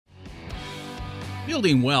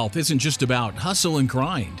Building wealth isn't just about hustle and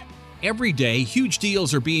grind. Every day, huge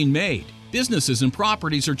deals are being made. Businesses and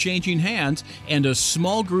properties are changing hands, and a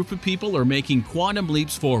small group of people are making quantum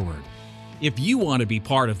leaps forward. If you want to be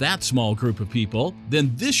part of that small group of people,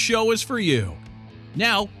 then this show is for you.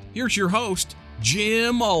 Now, here's your host,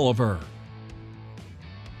 Jim Oliver.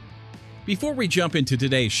 Before we jump into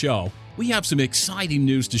today's show, we have some exciting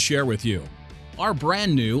news to share with you. Our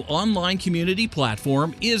brand new online community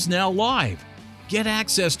platform is now live. Get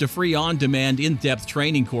access to free on-demand in-depth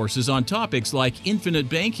training courses on topics like infinite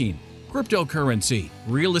banking, cryptocurrency,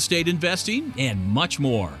 real estate investing, and much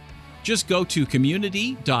more. Just go to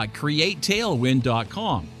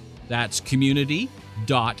community.createtailwind.com. That's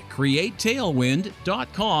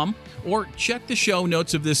community.createtailwind.com, or check the show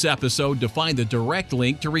notes of this episode to find the direct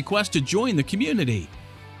link to request to join the community.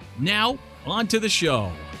 Now, on to the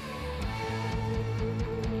show.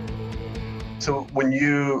 So when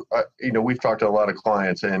we've talked to a lot of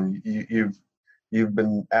clients, and you've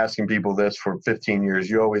been asking people this for 15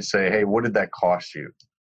 years. You always say, "Hey, what did that cost you?"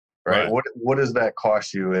 Right? What does that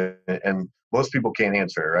cost you? And most people can't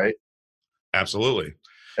answer it, right? Absolutely.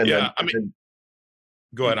 And yeah.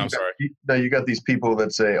 Go ahead. I'm sorry. Now you got these people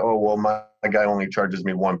that say, "Oh, well, my guy only charges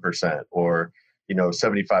me 1%, or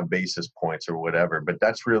 75 basis points, or whatever." But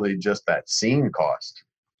that's really just that scene cost.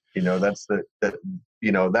 That's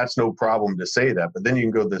that's no problem to say that. But then you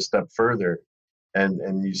can go this step further,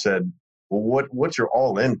 and you said, well, what's your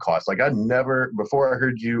all-in cost? Like, before I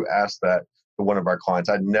heard you ask that to one of our clients,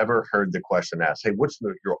 I'd never heard the question asked, "Hey, what's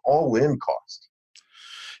your all-in cost?"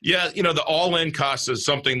 Yeah, the all-in cost is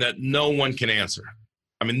something that no one can answer.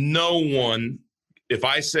 I mean, no one. If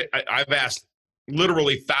I say, I've asked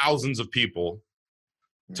literally thousands of people,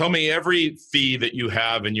 tell me every fee that you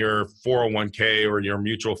have in your 401k or your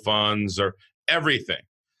mutual funds or everything,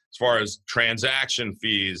 as far as transaction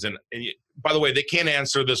fees. And by the way, they can't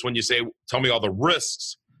answer this when you say, tell me all the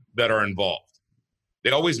risks that are involved.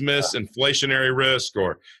 They always miss inflationary risk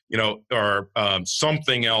or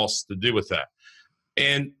something else to do with that.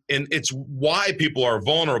 And it's why people are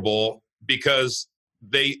vulnerable, because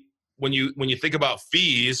when you think about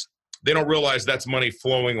fees, they don't realize that's money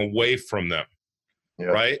flowing away from them.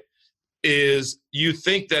 Yep. Right? Is you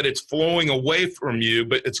think that it's flowing away from you,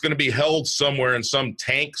 but it's going to be held somewhere in some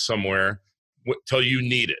tank somewhere till you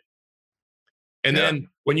need it. And then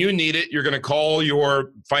when you need it, you're going to call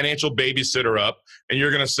your financial babysitter up and you're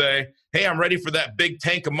going to say, "Hey, I'm ready for that big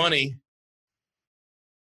tank of money."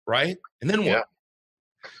 Right? And then what?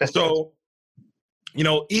 Yeah. So,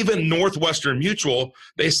 even Northwestern Mutual,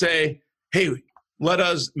 they say, "Hey, let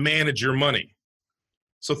us manage your money."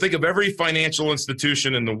 So think of every financial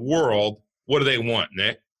institution in the world. What do they want,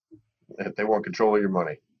 Nick? They want control of your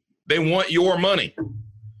money. They want your money.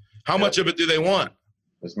 How much of it do they want?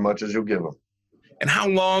 As much as you'll give them. And how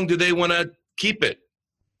long do they want to keep it?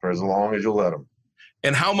 For as long as you'll let them.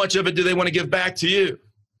 And how much of it do they want to give back to you?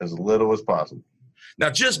 As little as possible.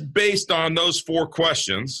 Now, just based on those 4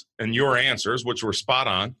 questions and your answers, which were spot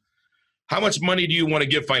on, how much money do you want to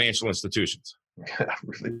give financial institutions? I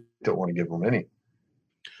really don't want to give them any.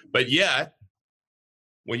 But yet,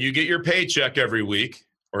 when you get your paycheck every week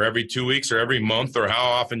or every 2 weeks or every month or how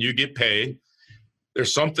often you get paid,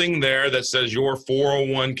 there's something there that says your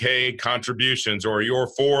 401k contributions or your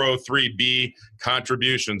 403b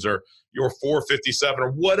contributions or your 457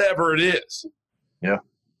 or whatever it is. Yeah.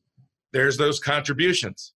 There's those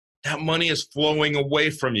contributions. That money is flowing away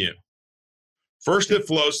from you. First, it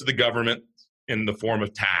flows to the government in the form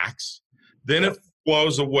of tax. Then it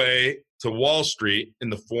flows away to Wall Street in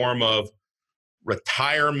the form of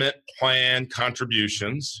retirement plan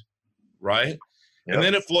contributions, right? Yep. And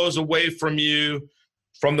then it flows away from you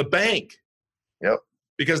from the bank. Yep.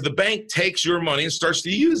 Because the bank takes your money and starts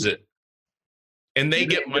to use it. And they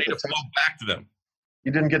get money to flow back to them.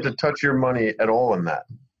 You didn't get to touch your money at all in that.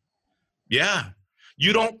 Yeah.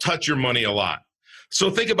 You don't touch your money a lot.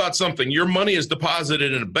 So think about something. Your money is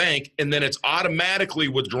deposited in a bank and then it's automatically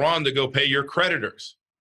withdrawn to go pay your creditors.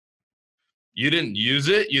 You didn't use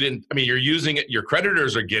it. You're using it. Your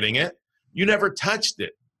creditors are getting it. You never touched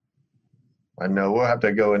it. I know. We'll have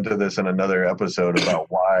to go into this in another episode about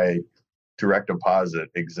why direct deposit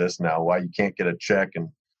exists now, why you can't get a check and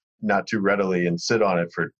not too readily and sit on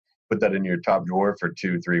it put that in your top drawer for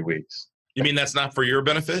 2-3 weeks. You mean that's not for your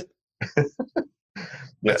benefit?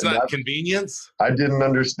 That's not convenience? I didn't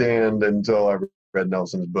understand until I read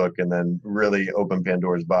Nelson's book and then really opened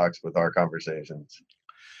Pandora's box with our conversations.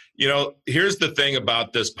 Here's the thing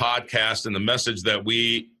about this podcast and the message that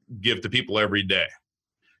we give to people every day.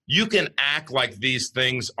 You can act like these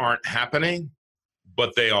things aren't happening,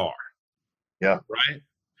 but they are. Yeah. Right?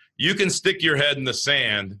 You can stick your head in the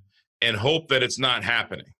sand and hope that it's not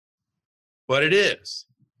happening, but it is.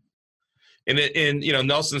 And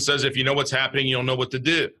Nelson says, if you know what's happening, you'll know what to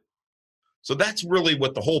do. So that's really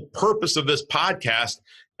what the whole purpose of this podcast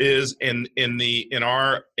is in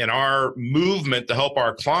our movement to help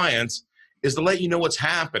our clients, is to let you know what's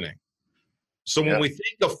happening. So when we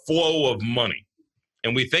think of flow of money,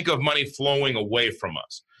 and we think of money flowing away from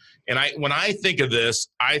us, and when I think of this,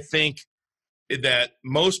 I think that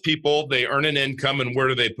most people, they earn an income, and where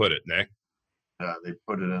do they put it, Nick? They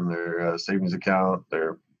put it in their savings account,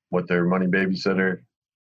 their money babysitter.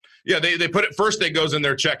 Yeah, they put it first. It goes in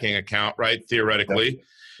their checking account, right? Theoretically.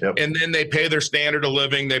 Yep. And then they pay their standard of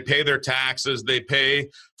living. They pay their taxes. They pay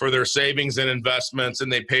for their savings and investments, and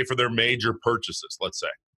they pay for their major purchases, let's say.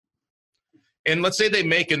 And let's say they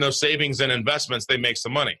make in those savings and investments, they make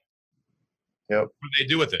some money. Yep. What do they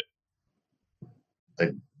do with it?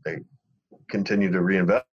 They continue to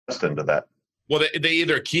reinvest into that. Well, they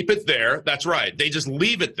either keep it there. That's right. They just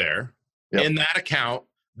leave it there in that account,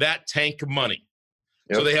 that tank of money.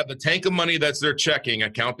 Yep. So they have the tank of money that's their checking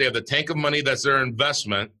account. They have the tank of money that's their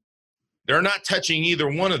investment. They're not touching either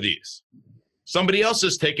one of these. Somebody else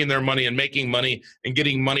is taking their money and making money and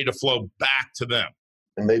getting money to flow back to them.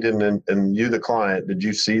 And they didn't, and you, the client, did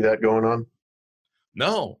you see that going on?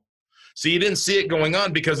 No. See, you didn't see it going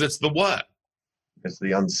on because it's the what? It's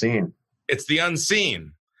the unseen. It's the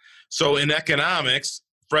unseen. So in economics,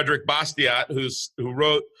 Frederick Bastiat, who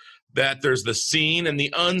wrote that there's the seen and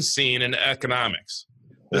the unseen in economics.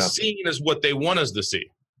 The seen is what they want us to see,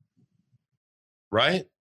 right?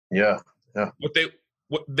 Yeah. What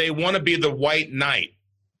they want to be the white knight.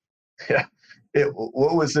 Yeah.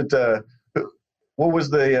 What was it? What was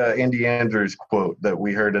the Andy Andrews quote that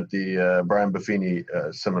we heard at the Brian Buffini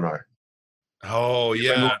seminar? Oh,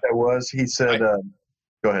 yeah. Remember what that was? He said,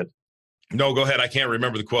 go ahead. No, go ahead. I can't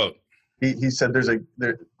remember the quote. He said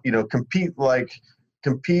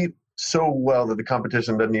compete so well that the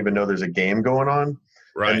competition doesn't even know there's a game going on.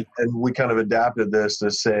 Right. And we kind of adapted this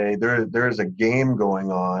to say there is a game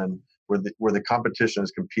going on where the competition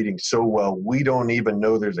is competing so well we don't even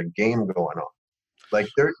know there's a game going on. Like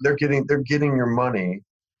they're getting your money,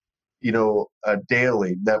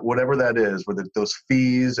 daily, that whatever that is, whether those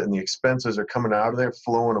fees and the expenses are coming out of there,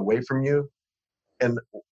 flowing away from you. And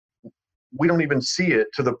we don't even see it,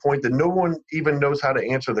 to the point that no one even knows how to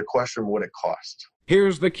answer the question what it costs.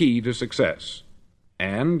 Here's the key to success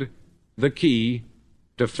and the key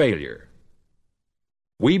to failure.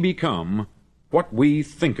 We become what we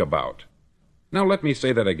think about. Now let me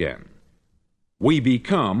say that again. We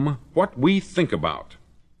become what we think about.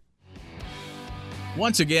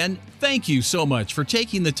 Once again, thank you so much for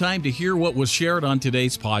taking the time to hear what was shared on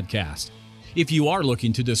today's podcast. If you are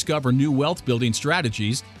looking to discover new wealth building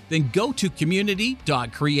strategies, then go to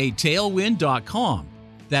community.createtailwind.com.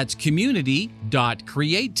 That's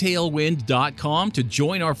community.createtailwind.com to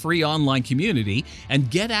join our free online community and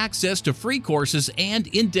get access to free courses and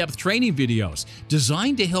in-depth training videos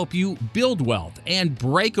designed to help you build wealth and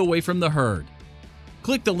break away from the herd.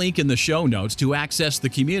 Click the link in the show notes to access the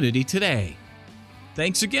community today.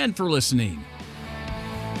 Thanks again for listening.